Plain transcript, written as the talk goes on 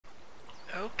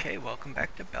Okay, welcome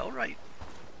back to Bellwright.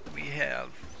 We have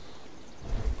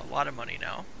a lot of money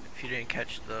now. If you didn't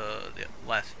catch the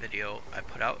last video I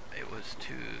put out, it was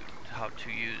how to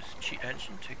use Cheat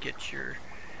Engine to get your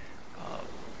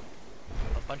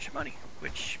a bunch of money,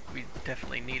 which we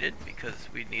definitely needed because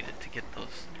we needed to get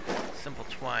those simple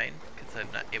twine because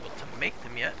I'm not able to make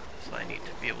them yet, so I need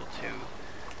to be able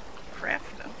to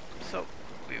craft them. So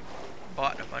we've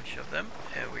bought a bunch of them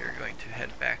and we are going to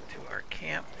head back to our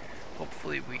camp.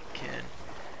 Hopefully we can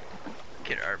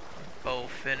get our bow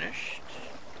finished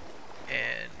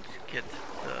and get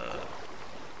the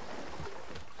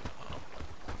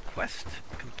quest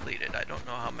completed. I don't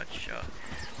know how much,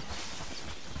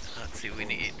 let's see, we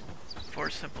need 4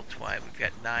 simple twine. We've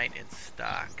got 9 in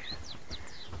stock.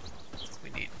 We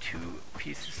need 2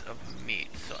 pieces of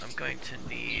meat, so I'm going to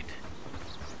need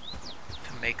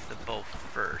to make the bow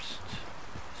first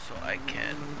so I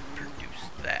can produce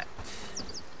that.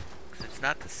 It's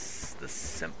not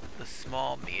the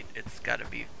small meat, it's got to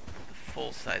be the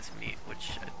full-size meat,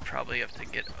 which I'd probably have to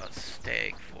get a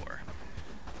stag for.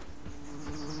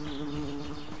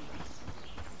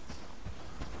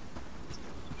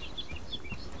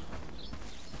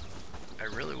 I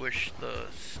really wish the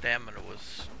stamina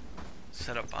was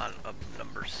set up on a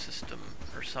number system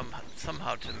or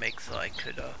somehow to make so I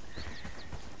could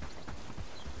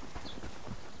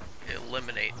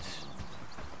eliminate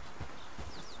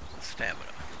stamina.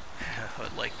 I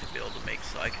would like to be able to make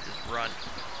so I could just run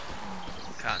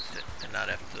constant and not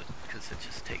have to, because it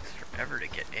just takes forever to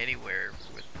get anywhere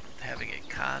with having it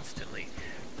constantly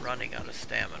running out of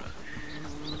stamina.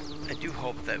 I do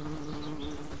hope that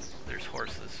there's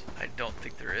horses. I don't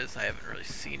think there is. I haven't really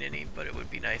seen any, but it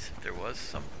would be nice if there was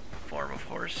some form of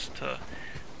horse,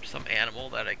 some animal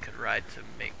that I could ride to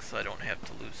make so I don't have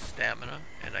to lose stamina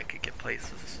and I could get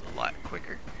places a lot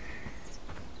quicker.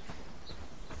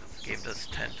 This game does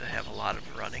tend to have a lot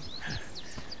of running.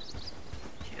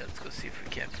 Okay, let's go see if we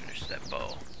can't finish that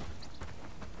bow.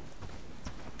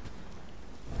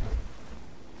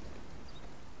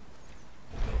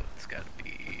 Oh, it's got to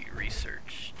be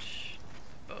researched.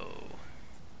 Bow.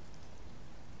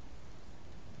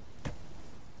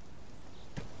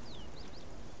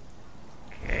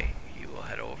 Okay, you will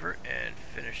head over and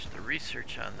finish the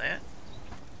research on that.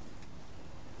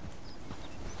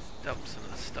 Dump some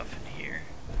of the stuff in here.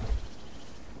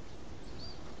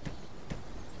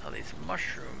 Now these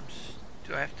mushrooms,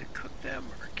 do I have to cook them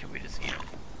or can we just eat them?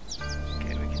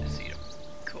 Okay, we can just eat them.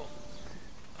 Cool.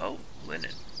 Oh, linen.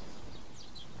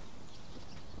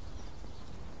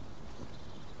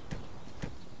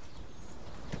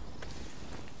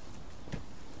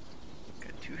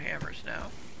 Got 2 hammers now.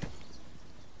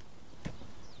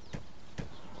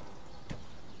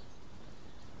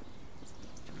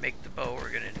 To make the bow,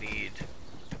 we're gonna need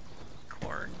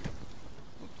corn.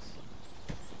 Oops.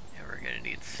 And we're gonna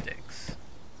need sticks.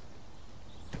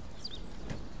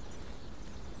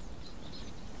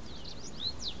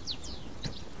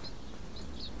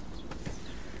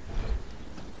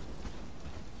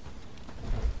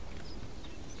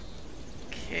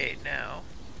 Okay, now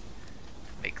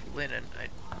to make linen,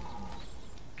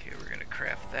 okay, we're gonna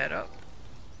craft that up,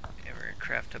 and we're gonna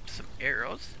craft up some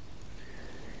arrows.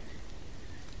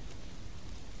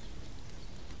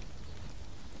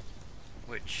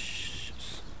 Which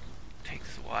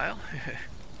takes a while.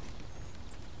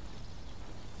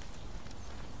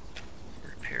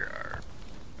 Repair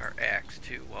our axe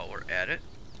too while we're at it.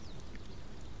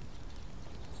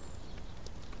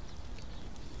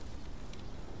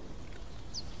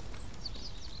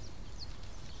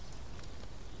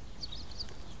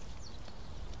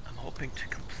 I'm hoping to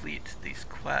complete these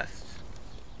quests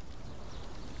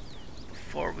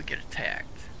before we get attacked.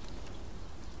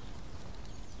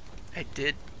 I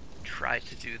did try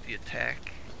to do the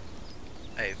attack.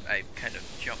 I kind of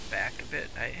jumped back a bit.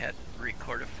 I had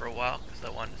recorded for a while because I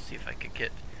wanted to see if I could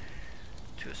get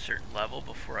to a certain level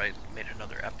before I made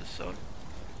another episode.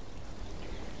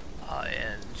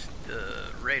 And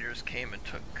the raiders came and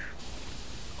took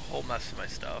a whole mess of my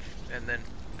stuff, and then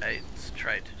I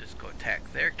tried to just go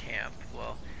attack their camp.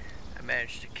 Well, I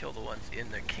managed to kill the ones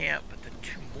in their camp, but then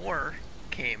 2 more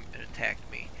came and attacked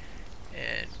me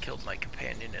and killed my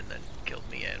companion and then killed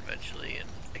me eventually, and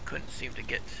I couldn't seem to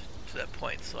get to that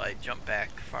point, so I jumped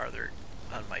back farther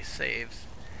on my saves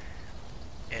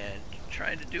and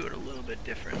trying to do it a little bit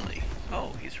differently.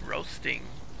 Oh, he's roasted.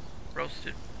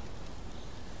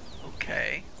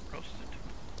 Okay, roasted.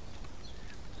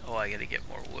 Oh, I gotta get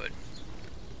more wood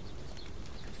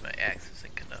because my axe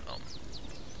isn't gonna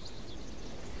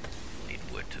need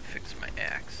wood to fix my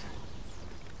axe.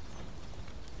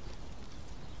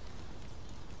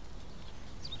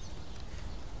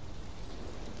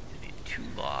 2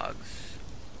 logs.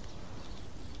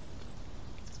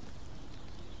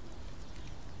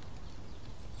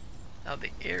 Now the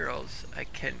arrows, I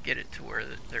can get it to where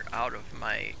they're out of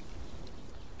my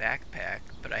backpack,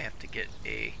 but I have to get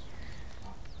a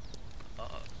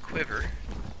quiver.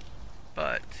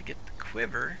 But to get the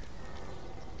quiver,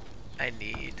 I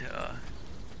need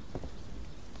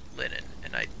linen,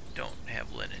 and I don't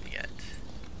have linen yet.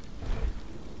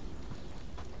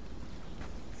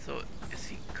 So is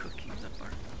he cooking the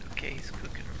bark? Okay, he's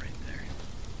cooking them right there.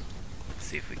 Let's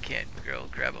see if we can't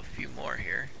grab a few more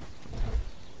here.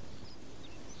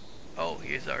 Oh,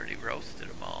 he's already roasted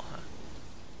them all, huh?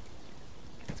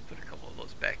 Let's put a couple of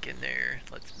those back in there.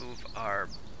 Let's move our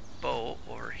bow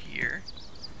over here.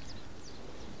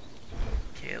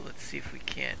 Okay, let's see if we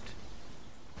can't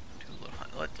do a little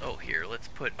hunt. Let's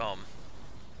put how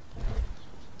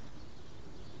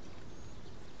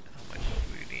much do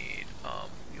we need?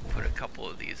 You put a couple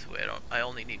of these away. I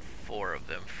only need 4 of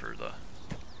them for the,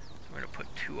 so we're gonna put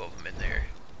 2 of them in there.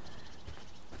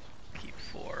 Keep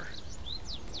 4.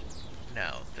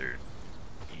 Now, there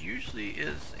usually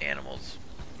is animals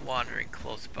wandering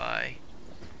close by.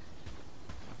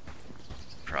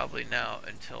 Probably now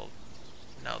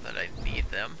that I need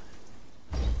them.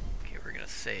 Okay, we're gonna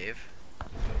save,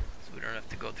 so we don't have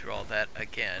to go through all that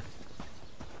again.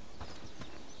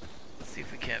 Let's see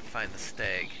if we can't find the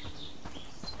stag.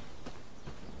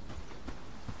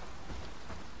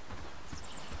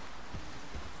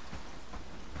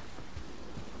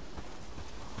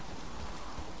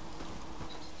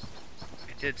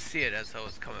 I did see it as I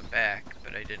was coming back,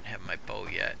 but I didn't have my bow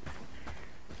yet.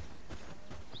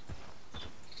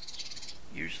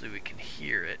 Usually we can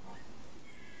hear it.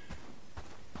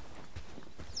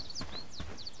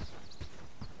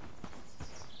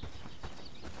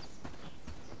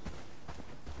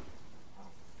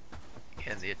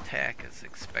 And the attack is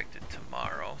expected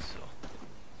tomorrow,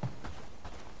 so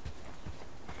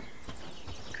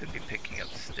could be picking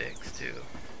up sticks too.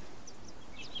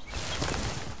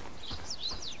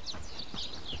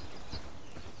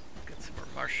 Got some more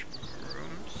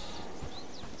mushrooms.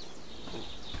 Oh,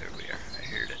 there we are. I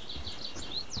heard it.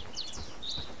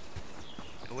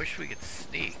 I wish we could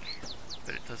sneak,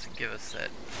 but it doesn't give us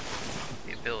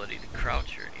the ability to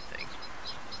crouch or anything.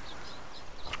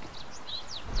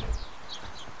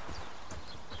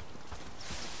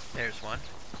 There's one.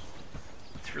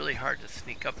 It's really hard to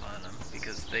sneak up on them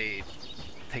because they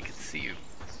can see you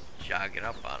jogging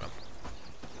up on them.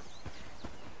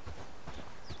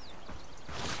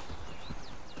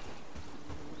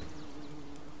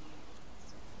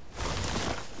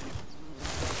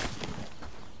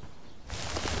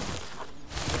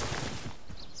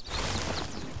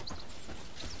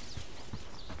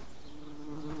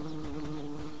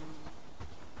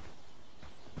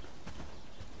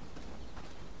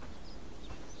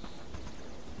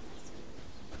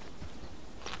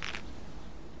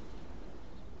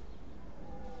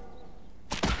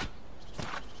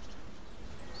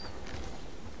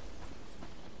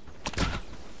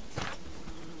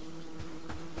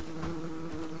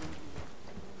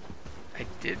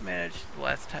 The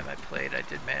last time I played, I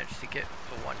did manage to get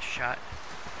a one-shot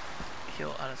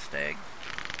kill on a stag.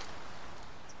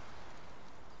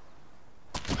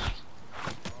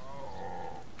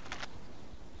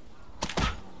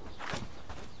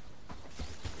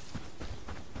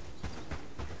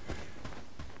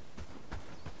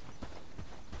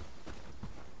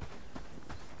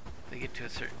 They get to a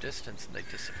certain distance and they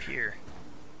disappear.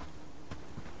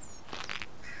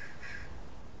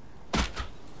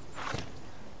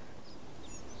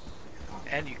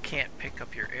 And you can't pick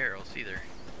up your arrows either,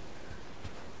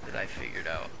 that I figured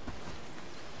out.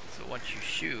 So once you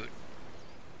shoot,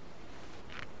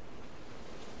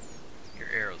 your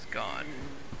arrow's gone.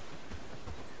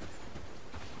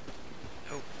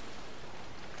 Oh.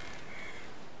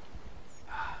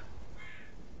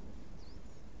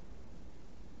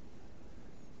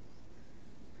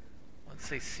 Once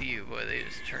they see you, boy, they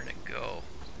just turn and go.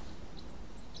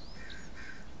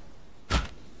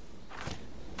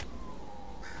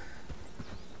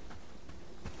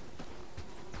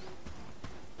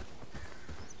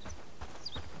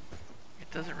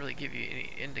 Doesn't really give you any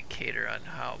indicator on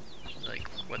how, like,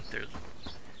 what their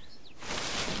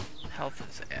health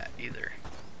is at either.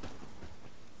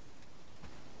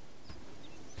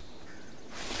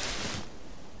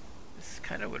 This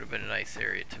kind of would have been a nice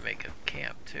area to make a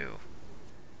camp too.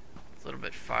 It's a little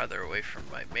bit farther away from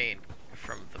the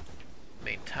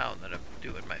main town that I'm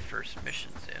doing my first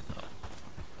missions in, though.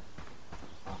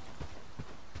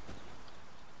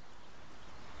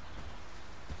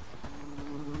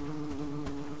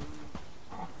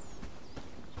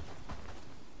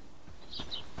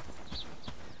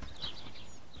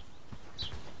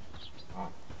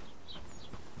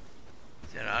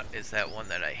 is that one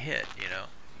that I hit, you know?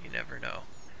 You never know.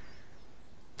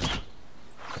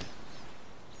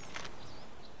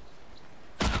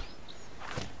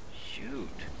 Shoot.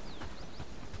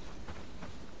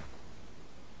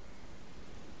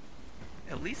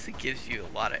 At least it gives you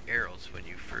a lot of arrows when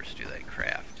you first do that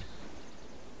craft.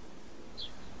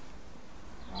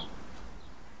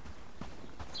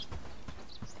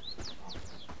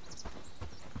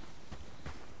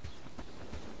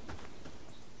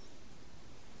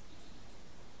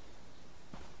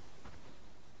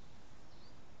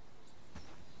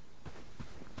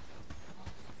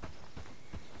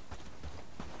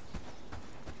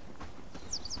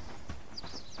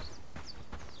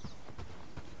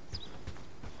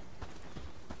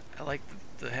 I like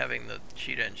the having the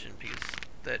cheat engine because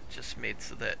that just made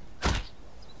so that,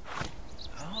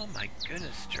 oh my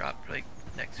goodness, dropped right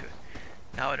next to it.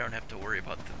 Now I don't have to worry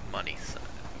about the money side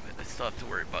of it. I still have to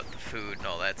worry about the food and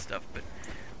all that stuff, but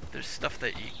there's stuff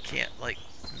that you can't like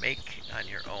make on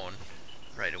your own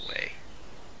right away.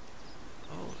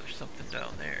 Oh, there's something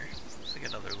down there. It's like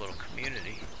another little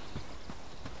community.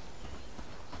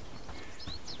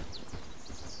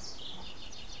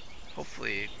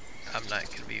 Hopefully I'm not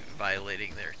going to be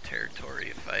violating their territory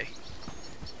if I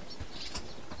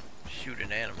shoot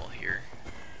an animal here.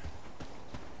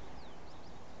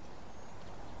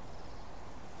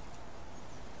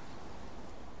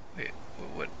 Wait,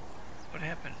 what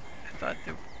happened? I thought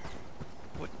there...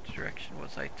 What direction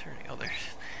was I turning? Oh, there's...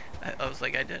 I was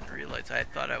like, I didn't realize. I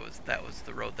thought that was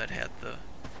the road that had the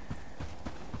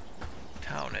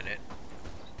town in it.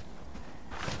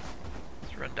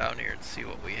 Let's run down here and see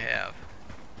what we have.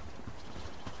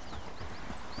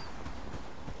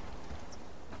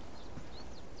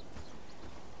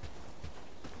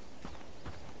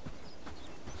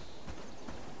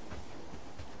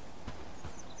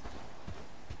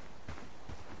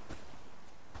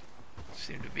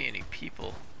 Seem to be any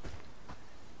people.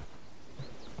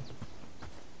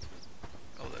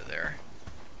 Oh, they're there.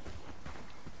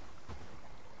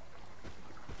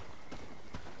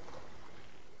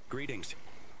 Greetings.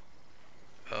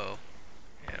 Oh,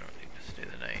 yeah, I don't need to stay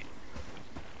the night.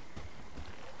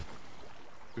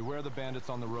 Beware the bandits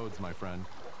on the roads, my friend.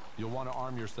 You'll want to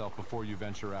arm yourself before you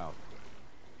venture out.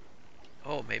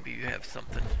 Oh, maybe you have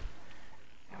something.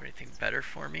 Have anything better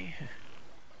for me?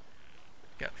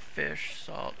 Got fish,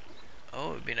 salt.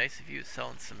 Oh, it'd be nice if you was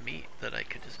selling some meat that I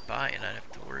could just buy and not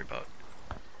have to worry about.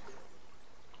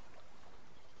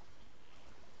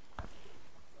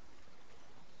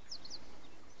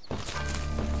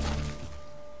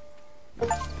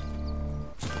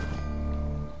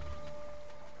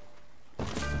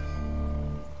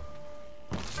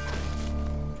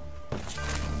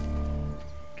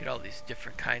 Get all these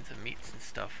different kinds of meats and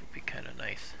stuff would be kind of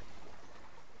nice.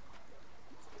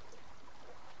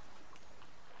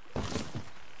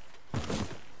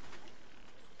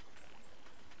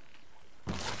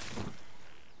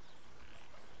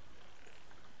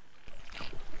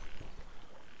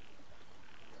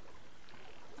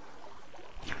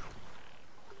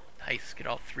 Nice, get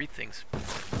all three things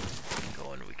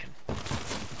going. We can.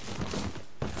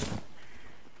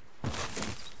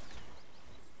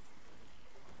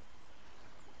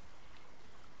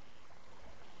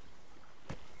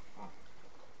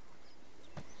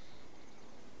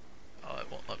 Oh,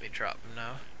 it won't let me drop them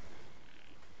now.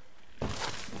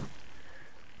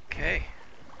 Okay,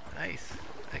 nice.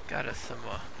 I got us some.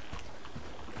 Got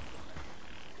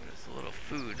us a little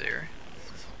food there.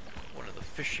 This is one of the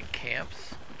fishing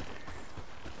camps.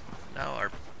 Now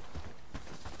our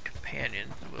companion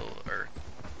will, or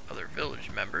other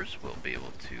village members will be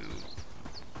able to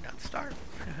not starve.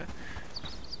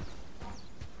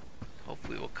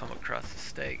 Hopefully we'll come across a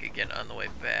stag again on the way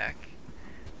back.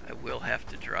 I will have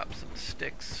to drop some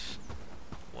sticks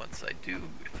once I do,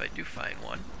 if I do find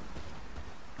one.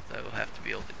 I will have to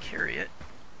be able to carry it.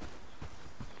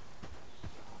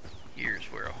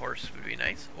 Here's where a horse would be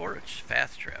nice, or it's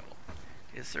fast travel.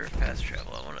 Is there a fast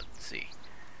travel? I want to see.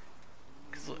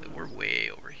 Because we're way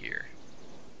over here.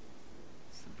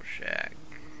 Simple shack.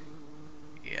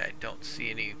 Yeah, I don't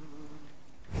see any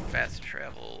fast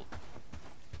travel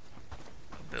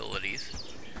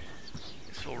abilities.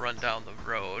 Guess we'll run down the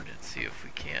road and see if we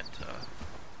can't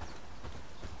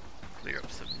clear up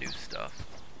some new stuff.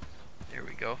 There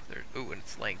we go. There. Ooh, and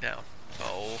it's laying down.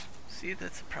 Oh, see,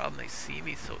 that's the problem. They see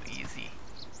me so easy.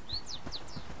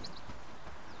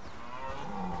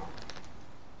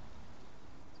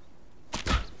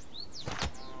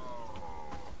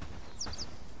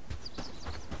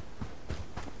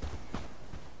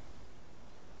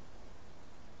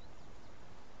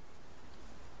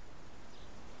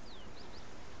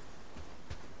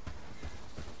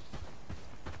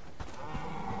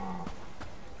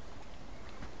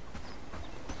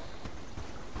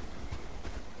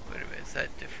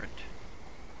 that different?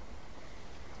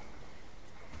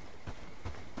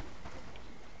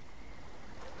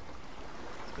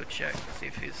 Let's go check, see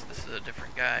if this is a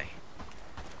different guy.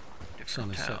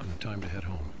 Sun is setting, time to head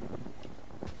home.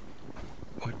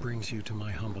 What brings you to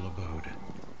my humble abode?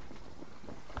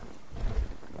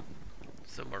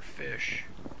 Some more fish.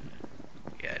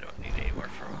 Yeah, I don't need any more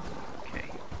from him. Okay.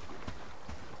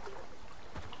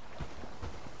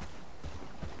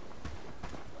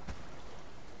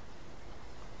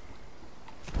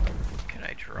 What can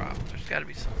I drop? There's got to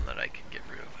be something that I can get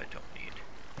rid of I don't need.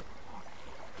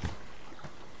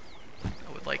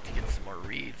 I would like to get some more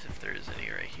reeds if there is any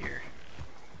right here.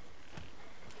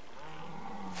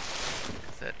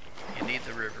 That you need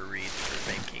the river reeds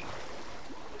for making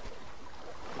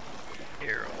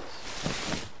arrows.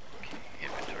 Okay,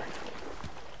 inventory full.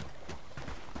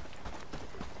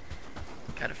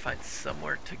 Gotta find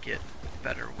somewhere to get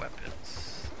better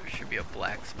weapons. There should be a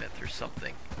blacksmith or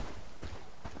something.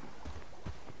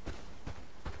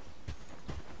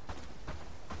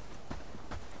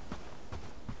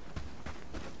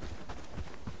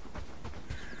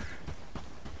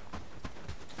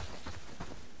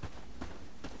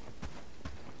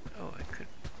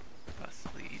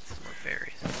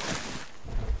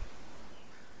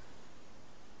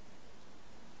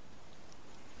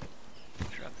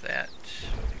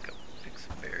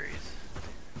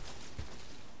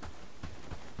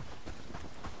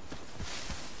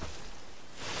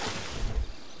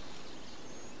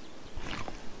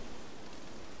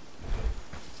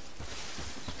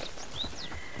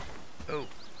 Oh.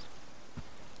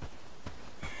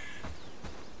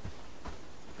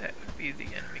 That would be the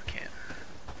enemy camp.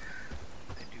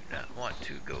 I do not want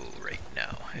to go right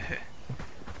now.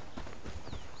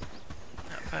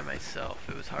 Not by myself.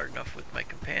 It was hard enough with my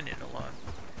companion along.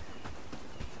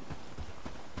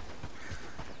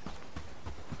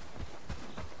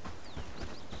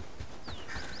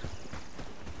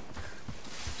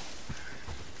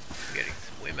 I'm getting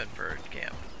some women for our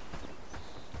camp.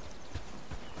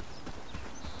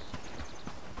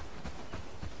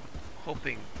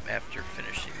 Hoping after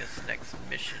finishing this next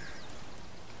mission.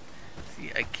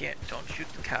 See, I don't shoot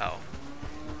the cow.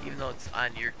 Even though it's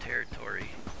on your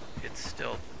territory, it's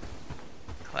still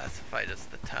classified as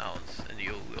the town's, and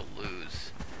you will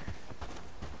lose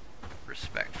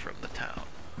respect from the town.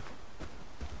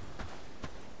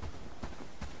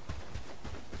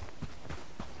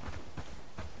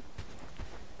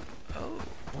 Oh,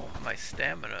 my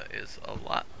stamina is a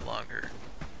lot longer.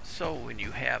 So when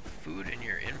you have food in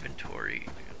your inventory,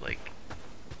 like,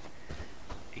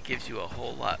 it gives you a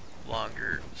whole lot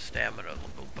longer stamina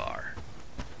bar.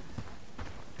 I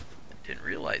didn't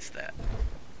realize that.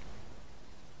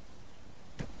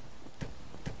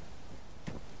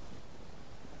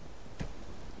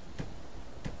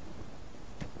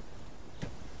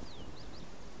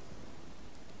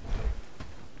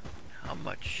 How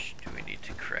much do we need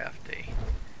to craft an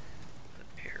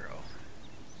arrow?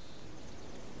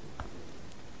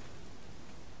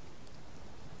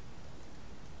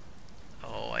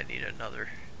 Oh, I need another.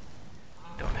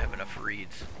 Don't have enough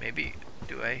reeds. Maybe,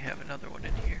 do I have another one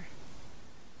in here?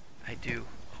 I do.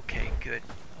 Okay, good.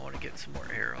 I want to get some more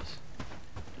arrows.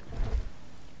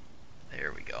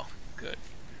 There we go. Good.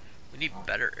 We need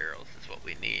better arrows is what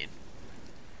we need.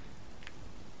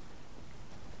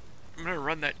 I'm going to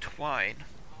run that twine,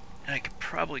 and I could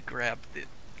probably grab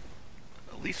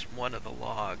at least one of the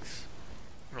logs.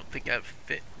 I don't think I'd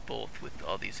fit both with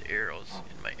all these arrows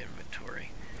in my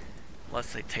inventory.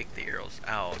 Unless I take the arrows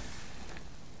out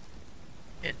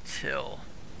until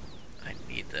I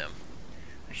need them.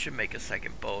 I should make a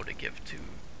second bow to give to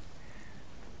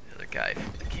the other guy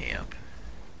from the camp.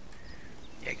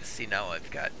 Yeah, I can see now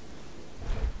I've got,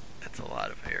 that's a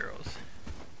lot of arrows.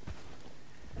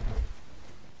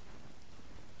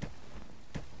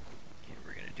 Okay,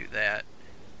 we're gonna do that.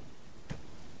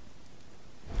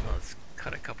 Well, let's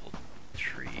cut a couple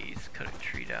trees, cut a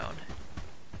tree down.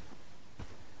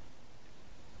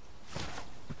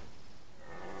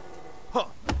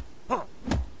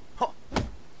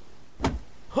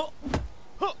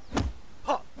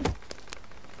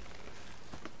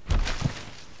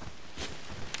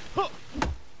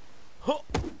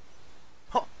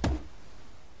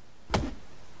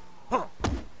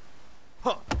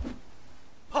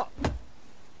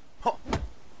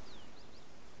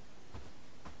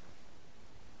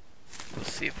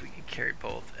 See if we can carry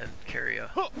both and carry a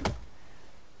thing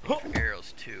for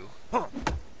arrows too. Let's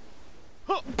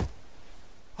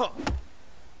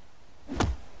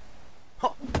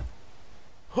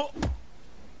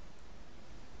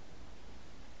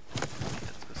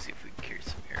go see if we can carry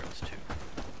some arrows too.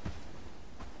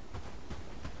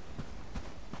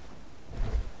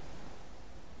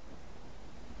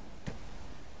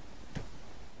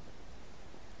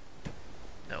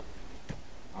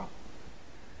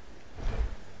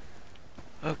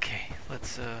 Okay,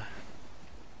 let's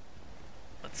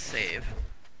save.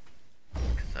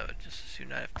 Because I would just as soon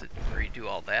not have to redo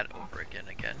all that over again.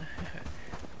 Again.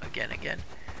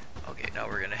 Okay, now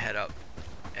we're gonna head up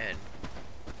and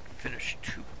finish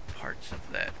 2 parts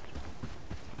of that.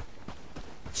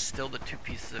 Still the 2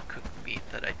 pieces of cooked meat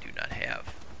that I do not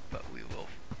have, but we will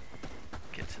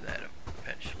get to that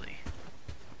eventually.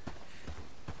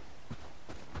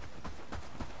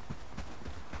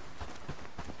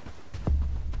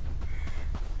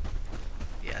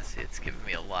 Yeah, see, it's giving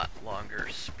me a lot longer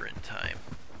sprint time.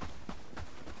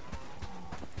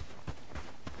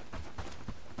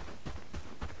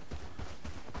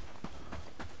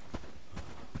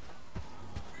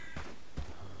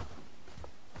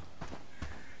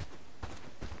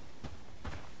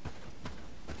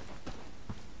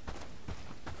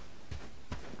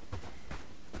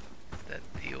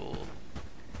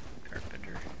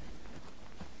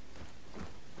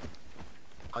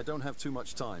 I don't have too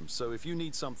much time, so if you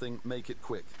need something, make it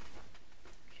quick.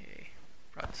 Okay,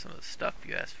 brought some of the stuff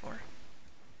you asked for.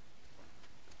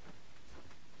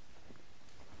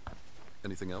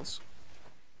 Anything else?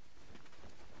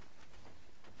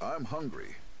 I'm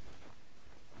hungry.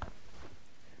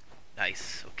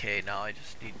 Nice. Okay, now I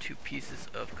just need 2 pieces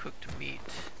of cooked meat.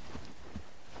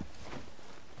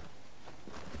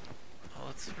 Well,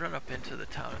 let's run up into the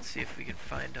town and see if we can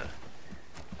find a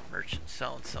merchant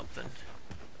selling something.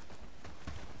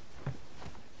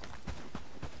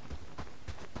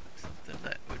 Something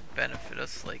that would benefit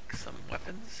us, like some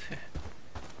weapons.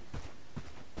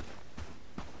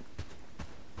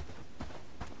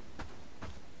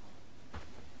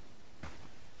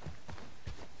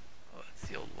 Oh, it's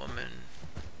the old woman.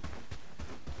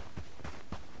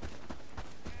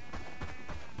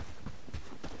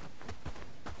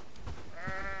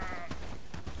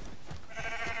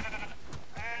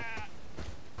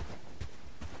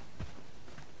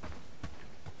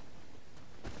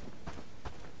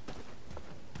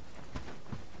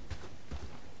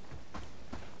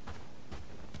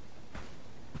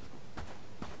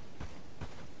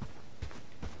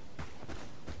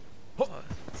 Oh,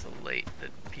 it's so late that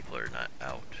people are not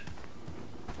out.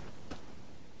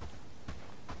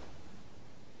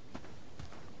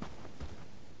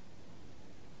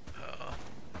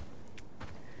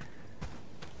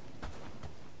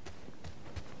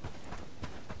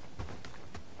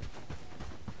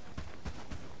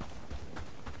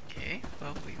 Okay,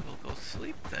 well, we will go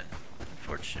sleep then.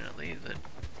 Unfortunately, the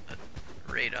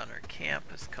raid on our camp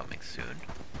is coming soon.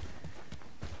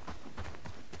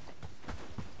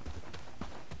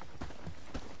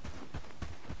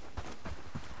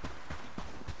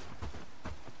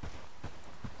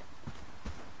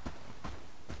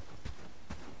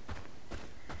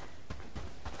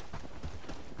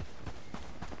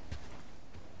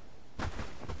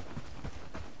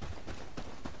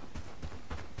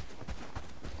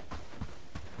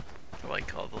 I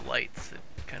like all the lights. It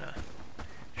kind of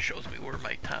shows me where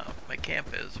my camp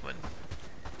is when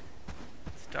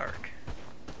it's dark.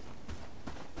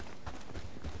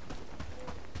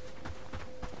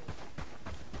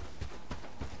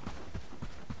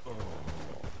 Oh,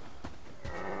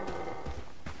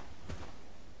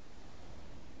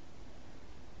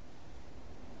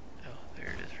 there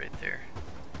it is right there.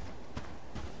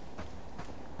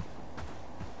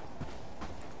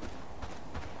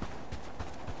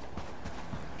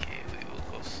 Okay, we will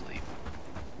go sleep.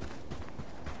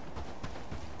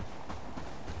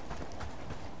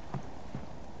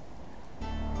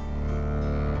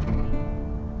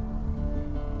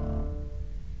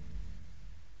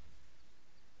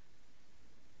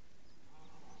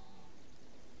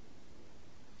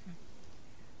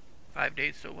 Five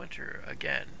days till winter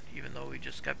again, even though we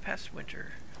just got past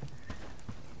winter.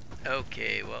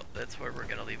 Okay, well, that's where we're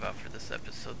going to leave off for this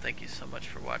episode. Thank you so much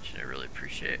for watching. I really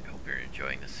appreciate it. Hope you're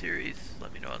enjoying the series.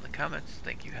 Let me know in the comments.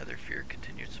 Thank you, Heather, for your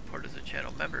continued support as a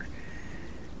channel member.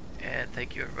 And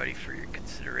thank you, everybody, for your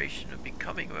consideration of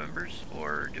becoming members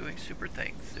or doing super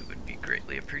thanks. It would be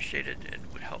greatly appreciated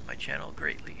and would help my channel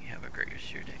greatly. Have a great rest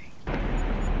of your day.